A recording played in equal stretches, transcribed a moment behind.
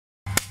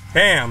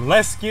Bam,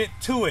 let's get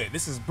to it.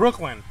 This is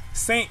Brooklyn,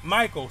 St.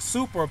 Michael,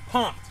 super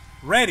pumped,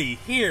 ready,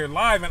 here,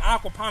 live in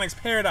Aquaponics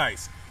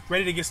Paradise.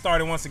 Ready to get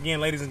started once again,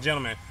 ladies and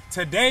gentlemen.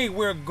 Today,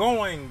 we're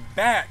going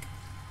back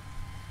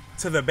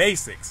to the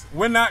basics.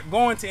 We're not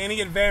going to any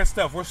advanced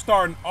stuff. We're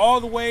starting all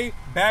the way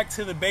back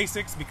to the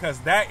basics because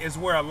that is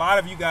where a lot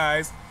of you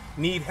guys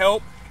need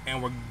help,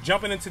 and we're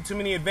jumping into too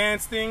many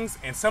advanced things,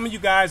 and some of you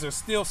guys are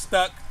still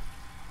stuck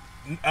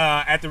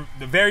at the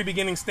very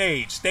beginning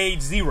stage, stage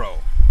 0.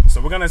 So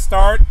we're going to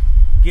start,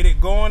 get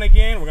it going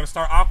again. We're going to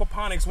start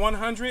Aquaponics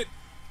 100,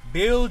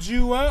 build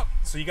you up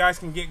so you guys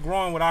can get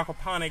growing with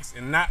aquaponics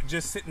and not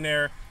just sitting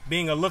there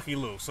being a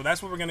looky-loo. So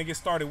that's what we're going to get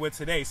started with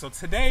today. So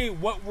today,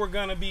 what we're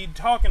going to be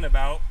talking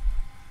about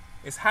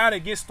is how to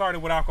get started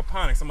with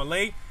aquaponics. I'm going to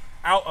lay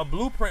out a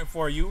blueprint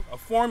for you, a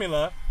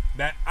formula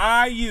that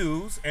I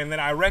use and that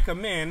I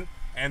recommend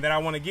and that I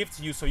want to give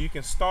to you so you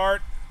can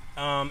start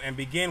and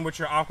begin with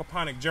your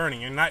aquaponic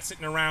journey. You're not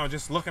sitting around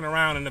just looking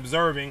around and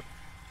observing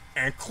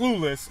and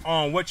clueless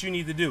on what you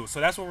need to do. So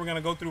that's what we're going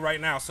to go through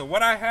right now. So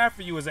what I have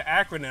for you is an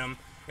acronym.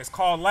 It's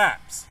called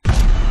LAPS.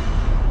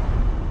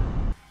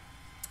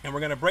 And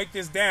we're going to break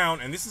this down,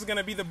 and this is going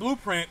to be the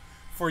blueprint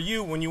for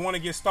you when you want to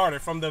get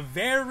started from the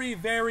very,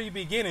 very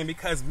beginning,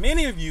 because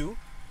many of you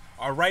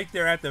are right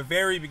there at the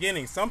very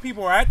beginning. Some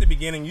people are at the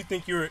beginning. You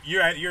think you're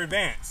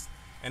advanced,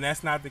 and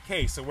that's not the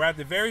case. So we're at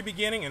the very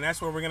beginning, and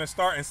that's where we're going to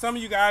start. And some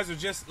of you guys are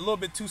just a little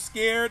bit too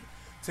scared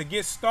to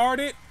get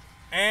started.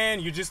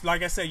 And you just,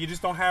 like I said, you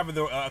just don't have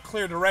a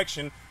clear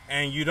direction,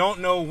 and you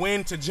don't know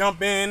when to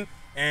jump in,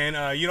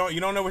 and you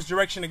don't know which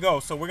direction to go.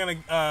 So we're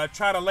gonna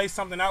try to lay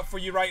something out for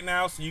you right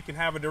now so you can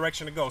have a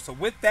direction to go. So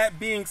with that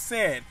being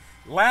said,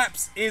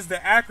 LAPS is the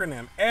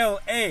acronym.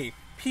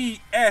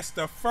 L-A-P-S,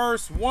 the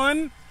first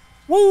one.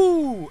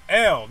 Woo!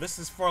 L. This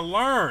is for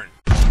learn.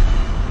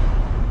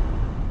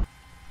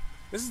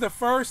 This is the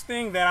first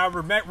thing that I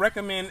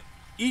recommend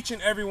each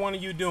and every one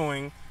of you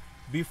doing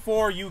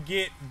before you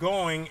get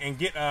going and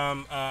get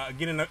an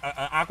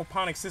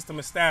aquaponics system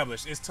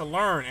established, is to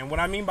learn. And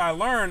what I mean by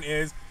learn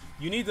is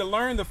you need to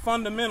learn the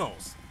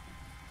fundamentals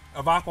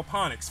of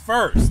aquaponics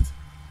first.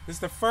 This is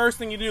the first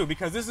thing you do,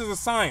 because this is a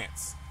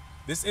science.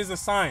 This is a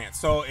science.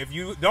 So if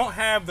you don't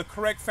have the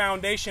correct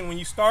foundation when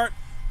you start,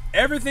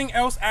 everything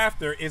else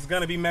after is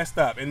going to be messed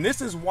up. And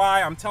this is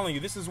why I'm telling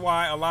you, this is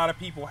why a lot of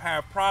people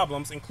have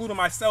problems, including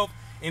myself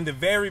in the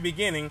very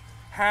beginning,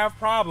 have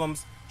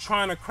problems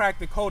trying to crack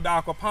the code to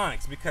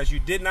aquaponics, because you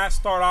did not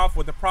start off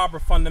with the proper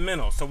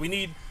fundamentals. So we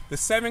need the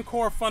 7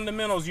 core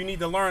fundamentals you need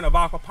to learn of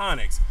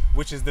aquaponics,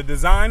 which is the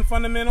design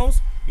fundamentals.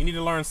 You need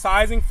to learn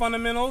sizing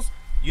fundamentals.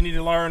 You need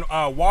to learn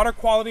water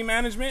quality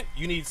management.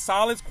 You need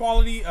solids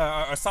quality,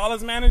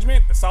 solids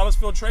management, solids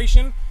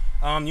filtration.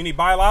 You need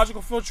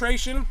biological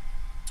filtration.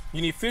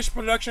 You need fish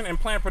production and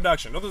plant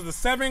production. Those are the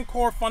 7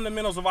 core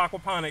fundamentals of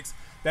aquaponics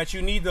that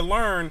you need to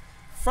learn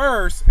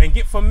first and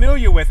get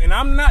familiar with. And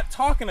I'm not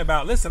talking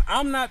about, listen,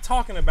 I'm not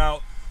talking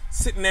about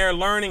sitting there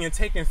learning and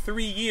taking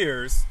 3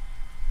 years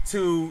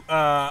to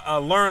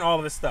learn all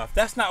of this stuff.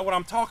 That's not what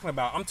I'm talking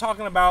about. I'm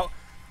talking about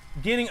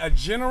getting a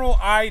general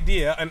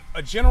idea and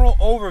a general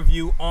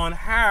overview on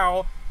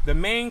how the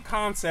main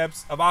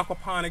concepts of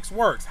aquaponics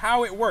works,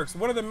 how it works.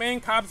 What are the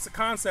main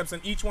concepts in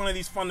each one of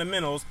these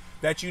fundamentals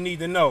that you need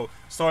to know?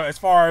 So as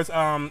far as,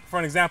 for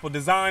an example,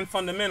 design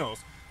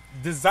fundamentals.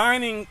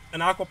 Designing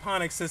an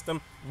aquaponics system,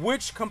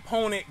 which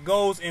component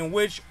goes in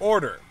which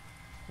order?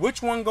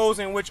 Which one goes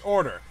in which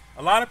order?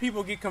 A lot of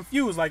people get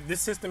confused, like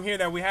this system here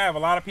that we have. A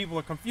lot of people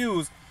are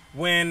confused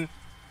when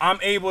I'm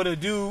able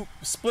to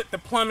split the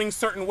plumbing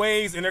certain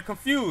ways, and they're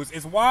confused.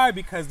 It's why?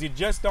 Because you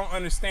just don't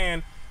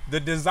understand the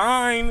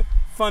design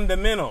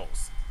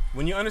fundamentals.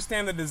 When you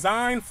understand the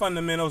design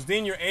fundamentals,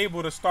 then you're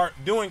able to start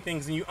doing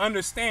things, and you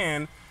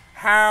understand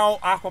how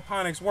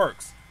aquaponics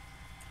works.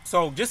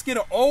 So just get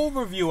an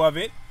overview of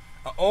it.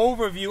 An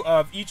overview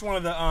of each one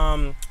of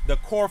the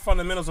core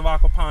fundamentals of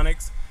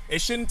aquaponics. It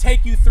shouldn't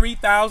take you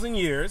 3,000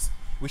 years.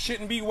 We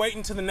shouldn't be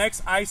waiting to the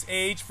next ice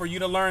age for you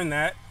to learn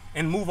that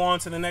and move on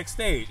to the next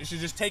stage. It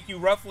should just take you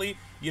roughly,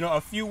 a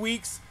few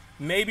weeks,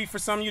 maybe for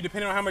some of you,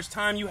 depending on how much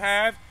time you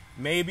have,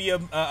 maybe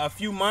a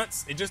few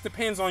months. It just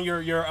depends on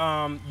your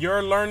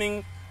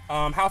learning,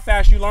 how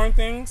fast you learn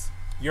things,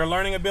 your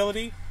learning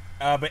ability.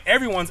 But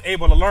everyone's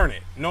able to learn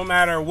it, no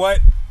matter what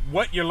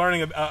your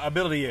learning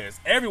ability is.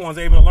 Everyone's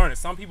able to learn it.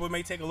 Some people, it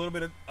may take a little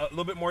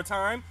bit more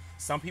time.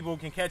 Some people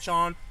can catch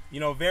on,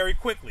 very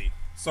quickly.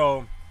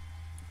 So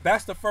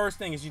that's the first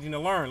thing, is you need to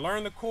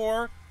learn the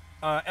core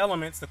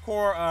elements, the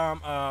core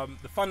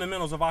the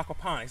fundamentals of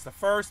aquaponics. The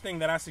first thing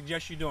that I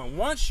suggest you doing.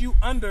 Once you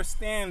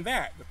understand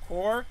that, the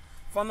core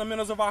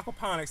fundamentals of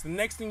aquaponics, the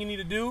next thing you need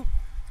to do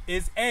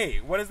is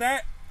what is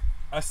that?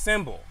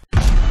 Assemble.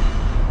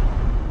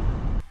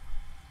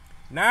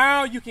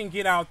 Now you can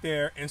get out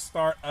there and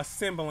start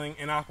assembling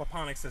an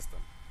aquaponics system.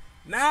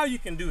 Now you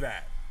can do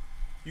that.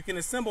 You can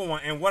assemble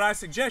one. And what I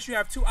suggest, you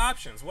have 2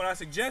 options. What I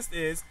suggest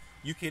is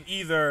you can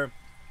either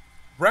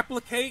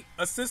replicate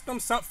a system,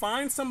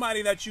 find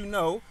somebody that you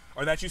know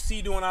or that you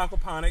see doing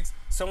aquaponics,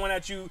 someone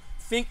that you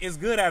think is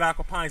good at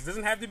aquaponics. It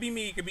doesn't have to be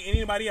me. It could be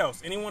anybody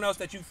else. Anyone else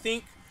that you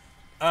think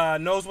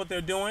knows what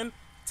they're doing.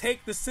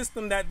 Take the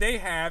system that they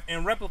have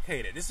and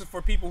replicate it. This is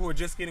for people who are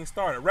just getting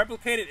started.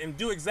 Replicate it and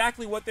do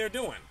exactly what they're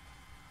doing.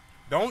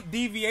 Don't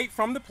deviate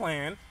from the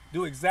plan.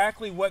 Do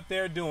exactly what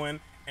they're doing,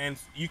 and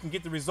you can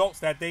get the results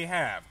that they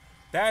have.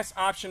 That's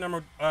option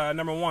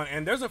number one.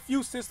 And there's a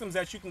few systems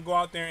that you can go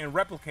out there and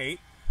replicate.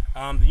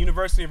 The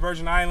University of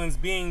Virgin Islands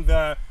being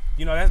the,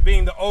 that's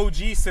being the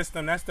OG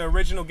system. That's the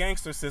original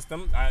gangster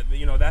system.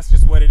 That's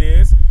just what it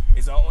is.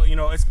 It's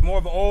it's more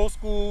of an old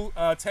school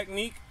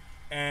technique.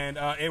 And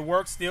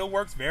it still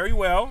works very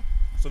well.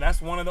 So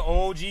that's one of the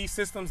OG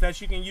systems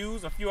that you can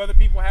use. A few other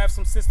people have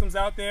some systems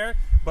out there,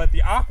 but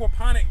the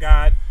Aquaponic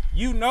God,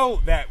 you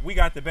know that we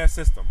got the best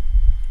system.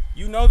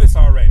 You know this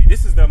already.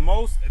 This is the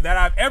most that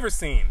I've ever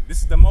seen.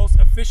 This is the most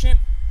efficient,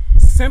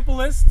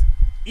 simplest,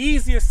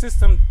 easiest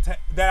system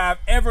that I've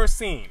ever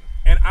seen.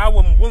 And I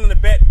am willing to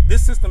bet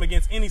this system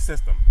against any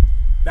system.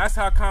 That's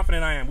how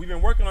confident I am. We've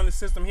been working on this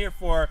system here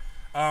for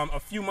a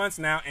few months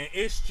now, and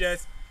it's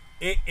just,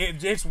 it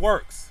just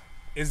works.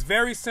 It's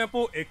very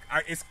simple.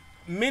 It's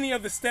many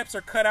of the steps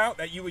are cut out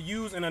that you would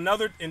use in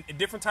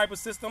different type of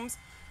systems.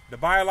 The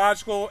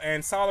biological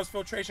and solids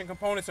filtration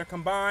components are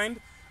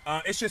combined.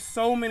 It's just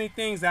so many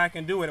things that I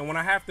can do it. And when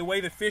I have to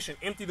weigh the fish and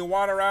empty the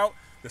water out,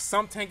 the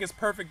sump tank is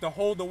perfect to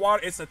hold the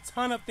water. It's a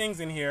ton of things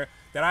in here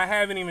that I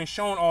haven't even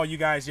shown all you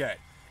guys yet.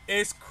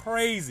 It's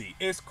crazy.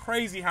 It's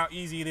crazy how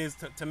easy it is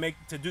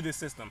to do this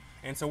system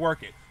and to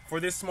work it for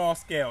this small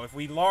scale. If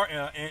we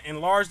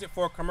enlarged it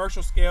for a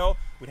commercial scale,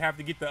 we'd have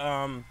to get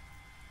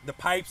the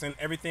pipes and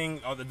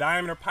everything, or the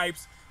diameter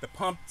pipes, the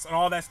pumps and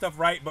all that stuff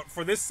right. But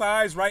for this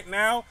size right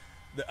now,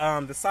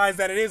 the size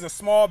that it is, a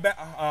small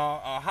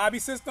hobby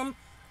system,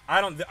 I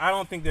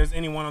don't think there's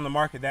anyone on the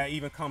market that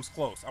even comes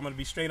close. I'm going to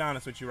be straight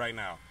honest with you right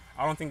now.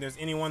 I don't think there's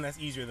anyone that's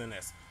easier than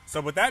this. So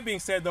with that being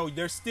said, though,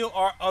 there still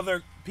are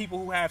other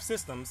people who have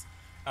systems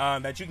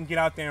that you can get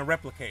out there and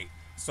replicate.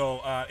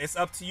 So it's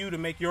up to you to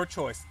make your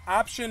choice.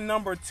 Option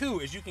number 2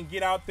 is you can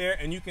get out there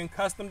and you can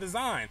custom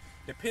design,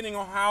 depending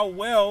on how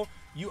well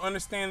you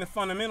understand the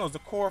fundamentals, the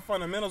core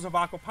fundamentals of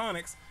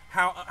aquaponics,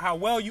 how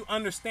well you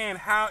understand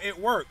how it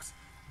works.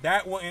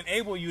 That will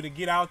enable you to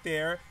get out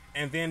there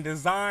and then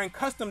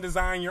custom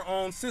design your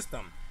own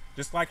system.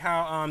 Just like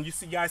how you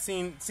guys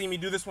see me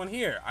do this one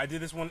here. I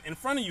did this one in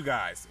front of you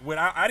guys.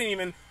 I didn't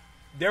even,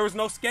 there was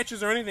no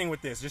sketches or anything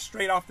with this, just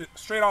straight off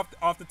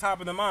the top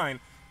of the mind.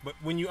 But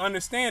when you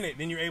understand it,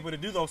 then you're able to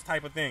do those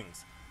type of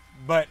things.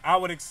 But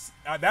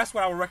that's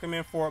what I would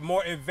recommend for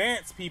more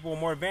advanced people,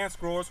 more advanced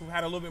growers who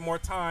had a little bit more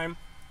time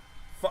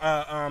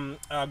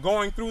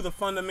going through the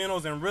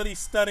fundamentals and really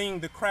studying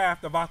the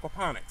craft of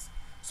aquaponics.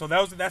 So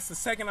that's the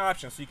second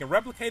option. So you can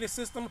replicate a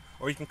system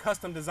or you can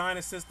custom design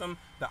a system.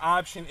 The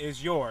option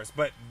is yours.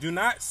 But do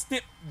not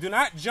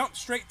jump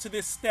straight to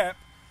this step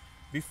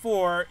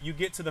before you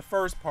get to the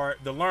first part,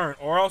 the learn,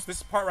 or else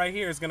this part right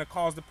here is going to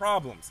cause the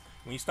problems.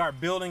 When you start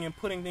building and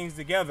putting things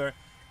together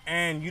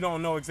and you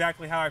don't know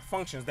exactly how it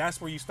functions, that's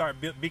where you start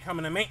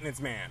becoming a maintenance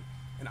man,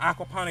 an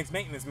aquaponics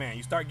maintenance man.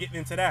 You start getting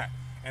into that,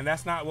 and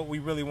that's not what we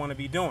really want to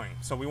be doing.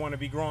 So we want to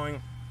be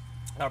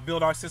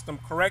build our system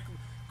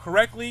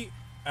correctly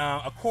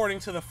according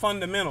to the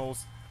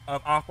fundamentals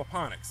of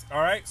aquaponics.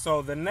 All right,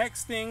 so the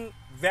next thing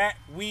that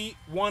we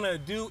want to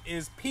do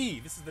is P.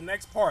 This is the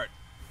next part,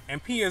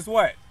 and P is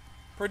what?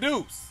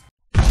 Produce.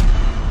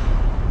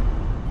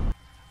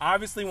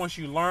 Obviously, once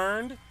you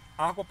learned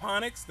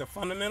aquaponics, the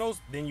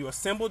fundamentals, then you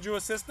assembled your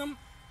system,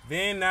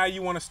 then now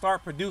you want to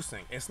start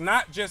producing. It's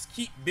not just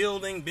keep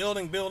building,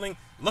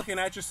 looking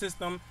at your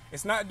system.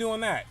 It's not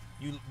doing that.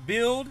 You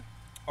build,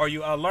 or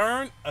you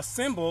learn,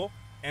 assemble,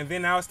 and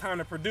then now it's time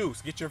to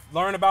produce.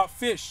 Learn about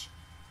fish,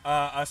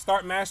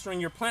 start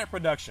mastering your plant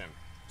production,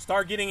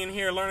 start getting in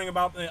here, learning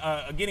about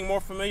getting more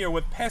familiar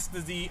with pest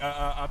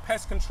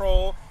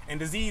control and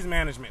disease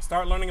management.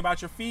 Start learning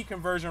about your feed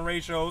conversion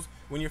ratios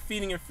when you're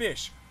feeding your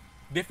fish,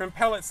 different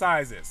pellet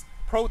sizes,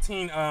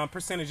 protein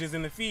percentages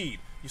in the feed.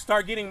 You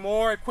start getting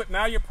more equipped.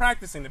 Now you're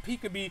practicing. The P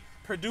could be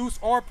produce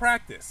or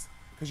practice,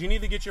 because you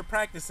need to get your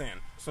practice in.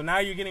 So now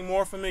you're getting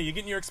more familiar. You're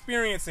getting your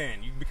experience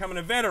in. You're becoming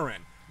a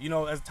veteran,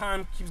 as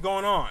time keeps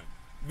going on.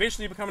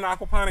 Eventually you become an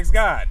aquaponics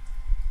god.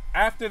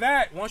 After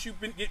that, once you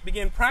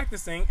begin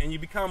practicing and you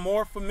become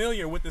more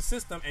familiar with the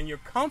system and you're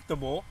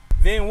comfortable,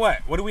 then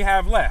what? What do we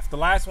have left? The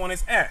last one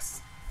is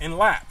S, in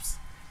laps.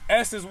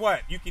 S is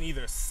what? You can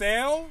either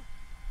sell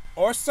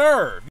or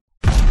serve.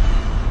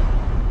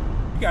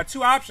 You got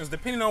two options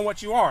depending on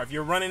what you are. If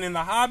you're running in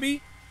the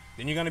hobby,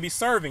 then you're going to be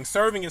serving.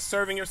 Serving is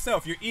serving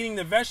yourself. You're eating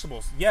the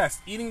vegetables.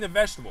 Yes, eating the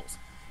vegetables.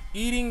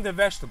 Eating the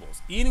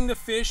vegetables. Eating the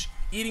fish,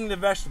 eating the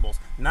vegetables.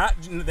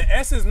 The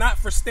S is not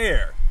for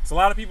stare. So a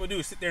lot of people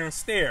do sit there and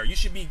stare. You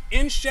should be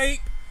in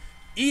shape,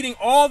 eating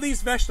all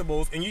these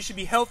vegetables, and you should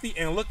be healthy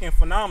and looking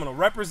phenomenal,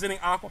 representing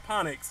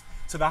aquaponics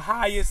to the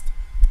highest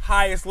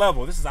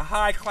level. This is a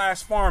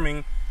high-class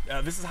farming.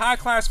 This is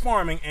high-class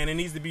farming, and it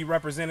needs to be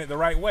represented the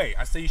right way.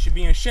 I say you should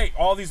be in shape.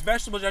 All these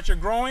vegetables that you're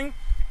growing,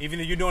 even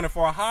if you're doing it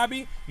for a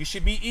hobby, you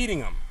should be eating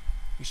them.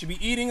 You should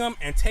be eating them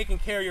and taking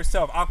care of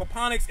yourself.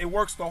 Aquaponics, it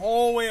works the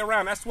whole way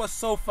around. That's what's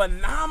so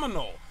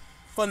phenomenal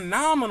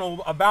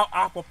about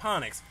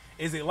aquaponics,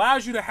 is it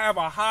allows you to have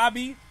a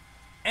hobby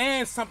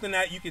and something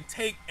that you can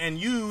take and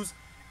use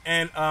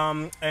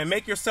and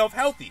make yourself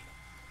healthy.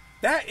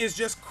 That is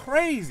just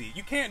crazy.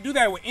 You can't do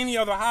that with any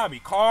other hobby.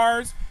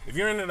 Cars, if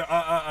you're in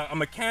a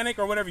mechanic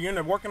or whatever, you're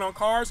in working on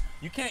cars,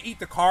 you can't eat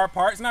the car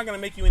part. It's not going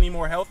to make you any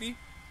more healthy.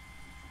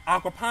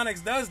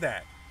 Aquaponics does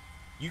that.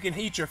 You can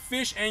eat your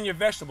fish and your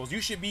vegetables. You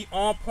should be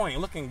on point,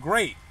 looking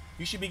great.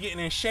 You should be getting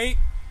in shape.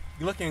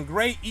 You're looking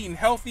great, eating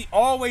healthy,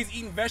 always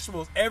eating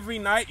vegetables every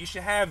night. You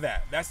should have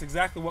that. That's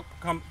exactly what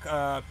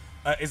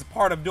is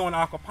part of doing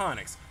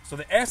aquaponics. So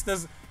the S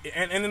does,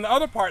 and then the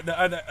other part,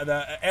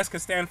 the S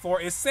could stand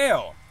for is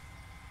sell.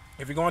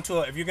 If you're going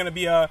to, if you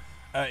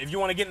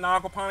want to get into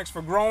aquaponics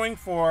for growing,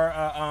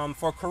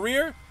 for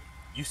career,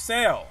 you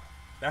sell.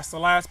 That's the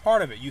last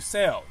part of it. You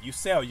sell. You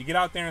sell. You get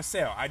out there and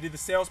sell. I did the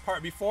sales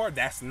part before.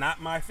 That's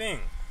not my thing.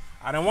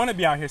 I don't want to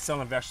be out here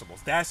selling vegetables.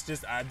 That's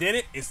just, I did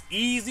it. It's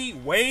easy,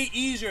 way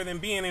easier than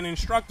being an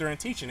instructor and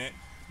teaching it.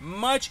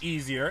 Much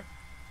easier,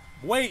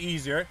 way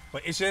easier,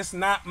 but it's just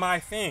not my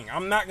thing.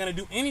 I'm not going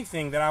to do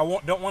anything that I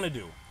don't want to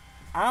do.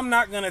 I'm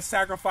not going to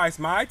sacrifice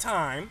my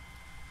time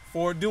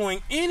for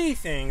doing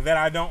anything that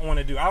I don't want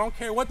to do. I don't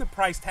care what the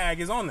price tag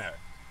is on there.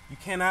 You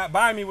cannot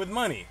buy me with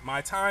money.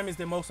 My time is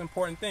the most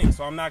important thing,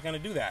 so I'm not going to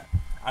do that.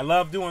 I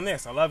love doing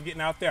this. I love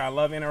getting out there. I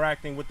love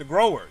interacting with the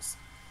growers.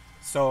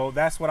 So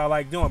that's what I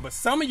like doing. But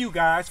some of you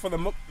guys, for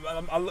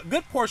a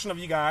good portion of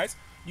you guys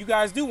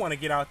do want to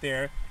get out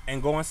there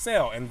and go and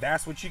sell, and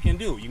that's what you can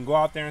do. You can go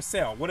out there and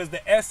sell. What does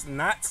the S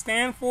not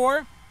stand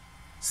for?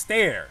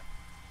 Stare.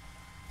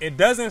 It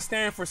doesn't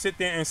stand for sit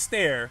there and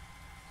stare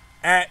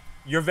at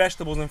your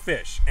vegetables and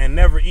fish and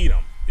never eat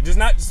them. It's just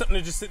not something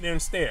to just sit there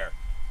and stare.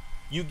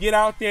 You get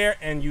out there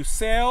and you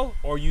sell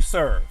or you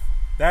serve.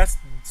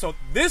 So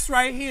this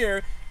right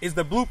here is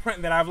the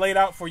blueprint that I've laid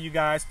out for you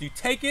guys. You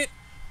take it,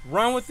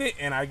 run with it,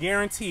 and I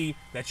guarantee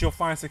that you'll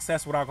find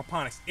success with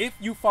aquaponics if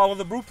you follow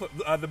the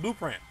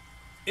blueprint.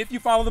 If you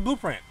follow the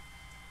blueprint.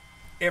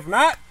 If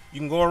not, you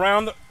can go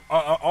around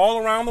all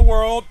around the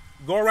world,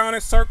 go around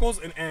in circles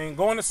and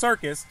go in a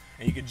circus,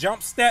 and you can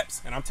jump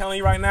steps. And I'm telling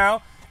you right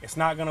now, it's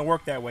not going to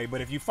work that way.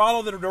 But if you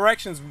follow the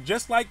directions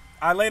just like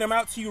I laid them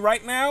out to you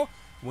right now,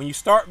 when you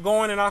start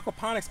going in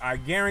aquaponics, I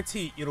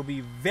guarantee it'll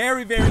be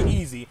very, very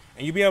easy,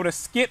 and you'll be able to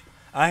skip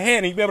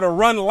ahead and you'll be able to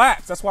run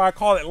laps. That's why I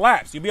call it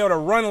laps. You'll be able to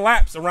run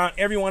laps around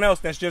everyone else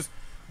that's just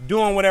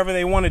doing whatever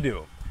they want to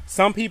do.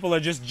 Some people are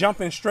just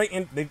jumping straight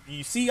in.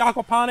 You see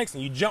aquaponics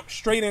and you jump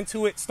straight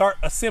into it, start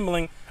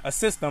assembling a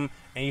system,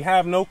 and you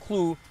have no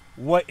clue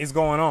what is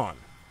going on.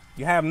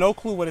 You have no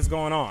clue what is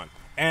going on.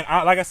 And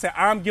like I said,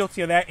 I'm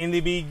guilty of that in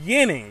the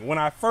beginning when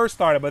I first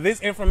started, but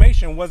this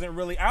information wasn't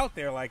really out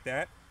there like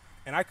that.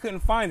 And I couldn't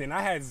find it. And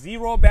I had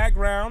zero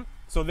background.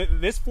 So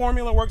this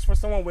formula works for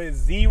someone with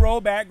zero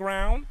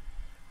background,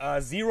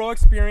 zero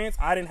experience.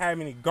 I didn't have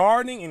any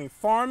gardening, any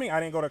farming.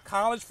 I didn't go to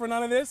college for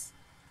none of this.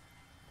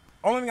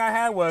 Only thing I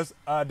had was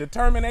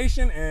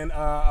determination and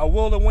a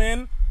will to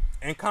win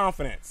and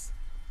confidence.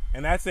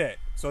 And that's it.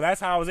 So that's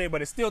how I was able.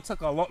 But it still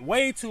took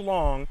way too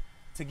long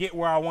to get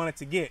where I wanted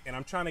to get. And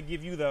I'm trying to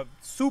give you the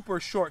super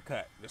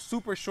shortcut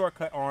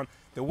on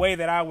the way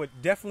that I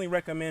would definitely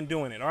recommend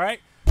doing it. All right.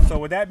 So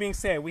with that being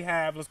said, we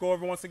have, let's go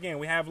over once again,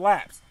 we have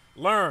laps.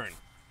 Learn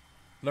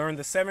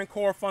the 7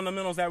 core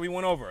fundamentals that we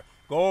went over.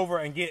 Go over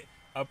and get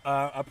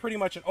a pretty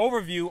much an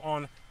overview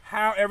on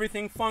how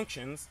everything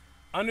functions.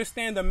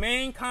 Understand the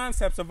main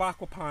concepts of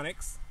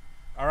aquaponics.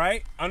 All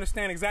right.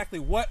 Understand exactly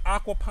what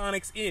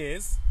aquaponics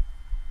is,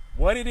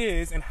 what it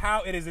is, and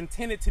how it is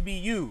intended to be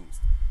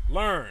used.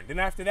 Learn. Then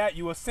after that,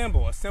 you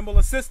assemble a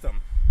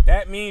system.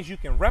 That means you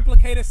can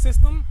replicate a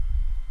system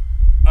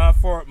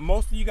for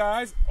most of you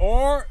guys,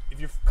 or if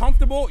you're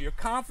comfortable, you're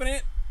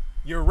confident,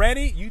 you're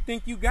ready, you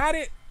think you got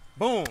it,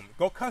 boom,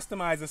 go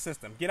customize a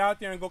system. Get out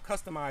there and go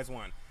customize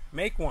one.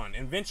 Make one.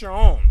 Invent your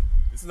own.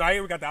 This is out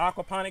here, we got the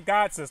aquaponic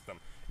God system.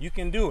 You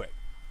can do it.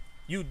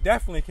 You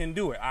definitely can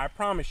do it. I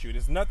promise you.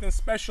 There's nothing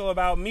special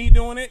about me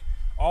doing it.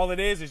 All it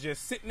is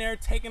just sitting there,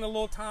 taking a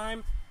little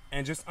time,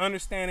 and just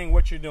understanding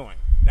what you're doing.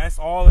 That's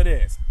all it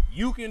is.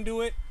 You can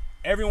do it.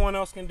 Everyone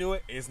else can do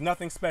it. There's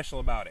nothing special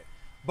about it.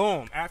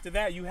 Boom. After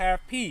that, you have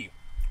P.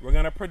 We're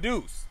going to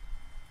produce.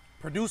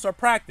 Produce or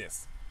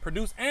practice.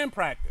 Produce and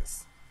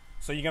practice.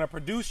 So you're going to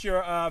produce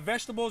your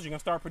vegetables. You're going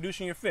to start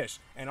producing your fish.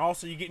 And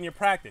also you're getting your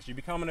practice. You're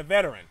becoming a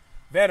veteran.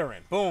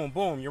 Boom,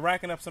 boom. You're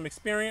racking up some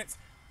experience.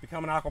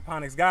 Become an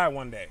aquaponics guy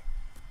one day.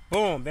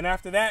 Boom. Then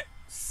after that,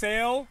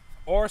 sell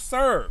or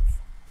serve.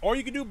 Or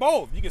you can do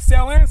both. You can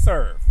sell and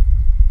serve.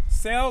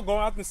 Sell, go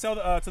out and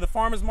sell to the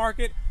farmer's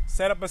market.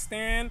 Set up a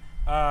stand.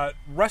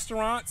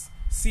 Restaurants,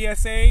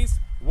 CSAs.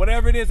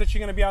 Whatever it is that you're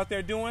going to be out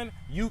there doing,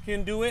 you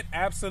can do it,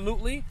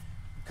 absolutely.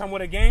 Come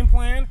with a game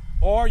plan,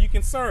 or you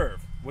can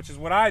serve, which is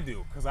what I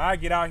do, because I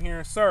get out here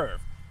and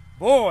serve.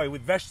 Boy,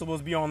 would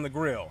vegetables be on the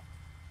grill.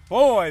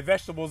 Boy,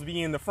 vegetables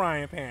be in the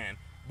frying pan.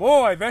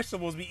 Boy,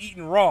 vegetables be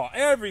eaten raw.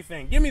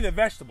 Everything. Give me the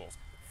vegetables.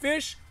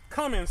 Fish,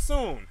 coming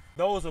soon.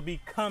 Those will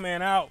be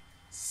coming out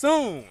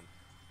soon.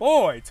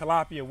 Boy,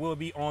 tilapia will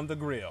be on the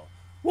grill.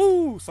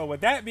 Woo! So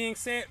with that being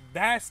said,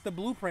 that's the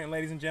blueprint,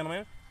 ladies and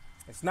gentlemen.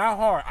 It's not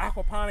hard.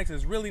 Aquaponics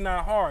is really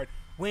not hard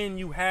when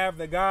you have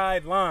the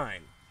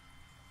guideline.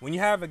 When you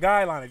have the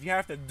guideline, if you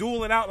have to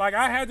duel it out like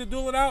I had to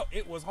duel it out,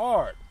 it was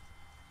hard.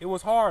 It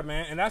was hard,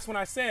 man. And that's when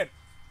I said,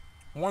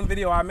 one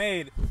video I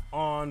made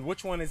on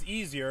which one is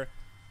easier,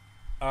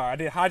 I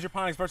did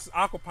hydroponics versus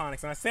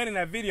aquaponics. And I said in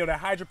that video that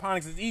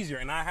hydroponics is easier,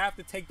 and I have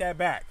to take that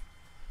back.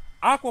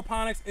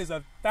 Aquaponics is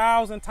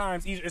 1,000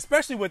 times easier,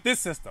 especially with this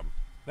system.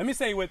 Let me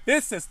say with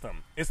this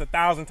system, it's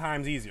 1,000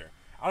 times easier.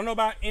 I don't know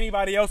about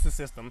anybody else's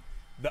system.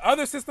 The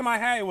other system I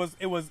had,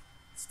 it was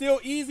still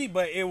easy,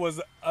 but it was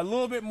a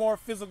little bit more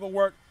physical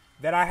work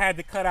that I had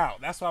to cut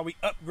out. That's why we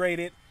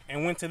upgraded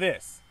and went to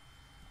this.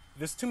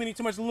 There's too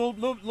much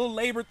little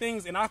labor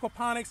things in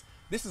aquaponics.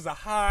 This is a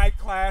high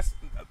class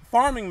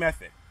farming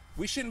method.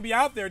 We shouldn't be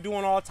out there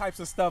doing all types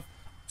of stuff,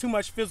 too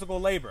much physical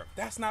labor.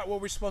 That's not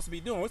what we're supposed to be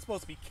doing. We're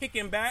supposed to be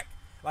kicking back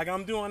like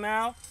I'm doing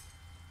now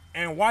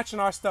and watching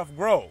our stuff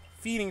grow,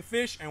 feeding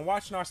fish and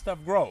watching our stuff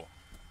grow.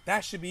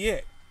 That should be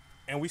it.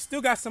 And we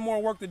still got some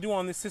more work to do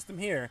on this system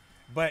here,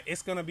 but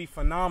it's going to be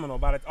phenomenal.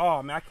 About it.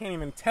 Oh, man, I can't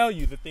even tell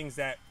you the things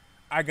that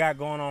I got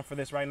going on for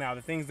this right now,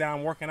 the things that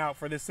I'm working out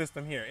for this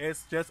system here.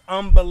 It's just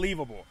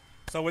unbelievable.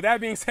 So with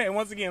that being said,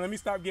 once again, let me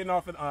stop getting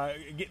off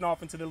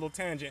into the little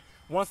tangent.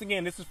 Once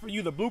again, this is for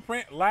you, the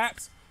blueprint,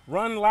 laps,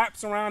 run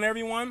laps around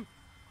everyone.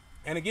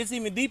 And it gets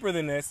even deeper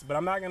than this, but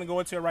I'm not going to go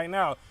into it right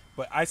now.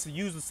 But I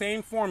use the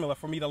same formula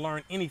for me to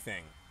learn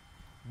anything.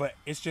 But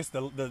it's just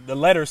the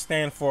letters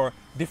stand for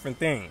different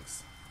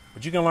things.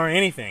 But you can learn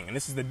anything, and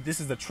this is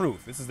the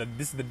truth. This is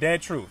the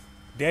dead truth,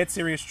 dead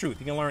serious truth.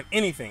 You can learn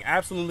anything,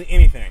 absolutely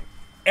anything.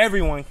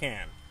 Everyone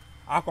can.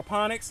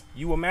 Aquaponics,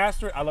 you will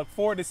master it. I look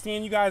forward to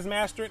seeing you guys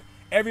master it.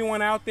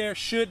 Everyone out there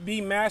should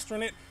be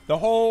mastering it. The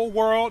whole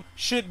world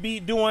should be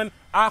doing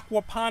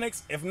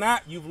aquaponics. If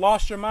not, you've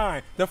lost your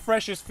mind. The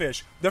freshest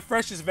fish, the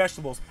freshest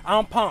vegetables.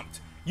 I'm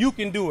pumped. You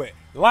can do it.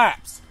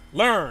 Laps,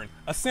 learn,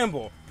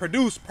 assemble,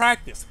 produce,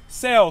 practice,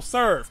 sell,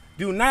 serve.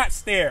 Do not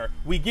stare.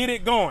 We get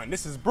it going.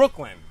 This is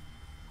Brooklyn,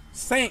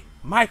 St.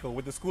 Michael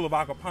with the School of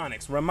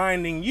Aquaponics,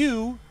 reminding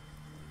you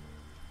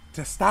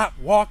to stop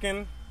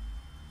walking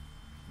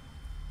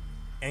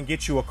and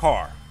get you a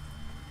car.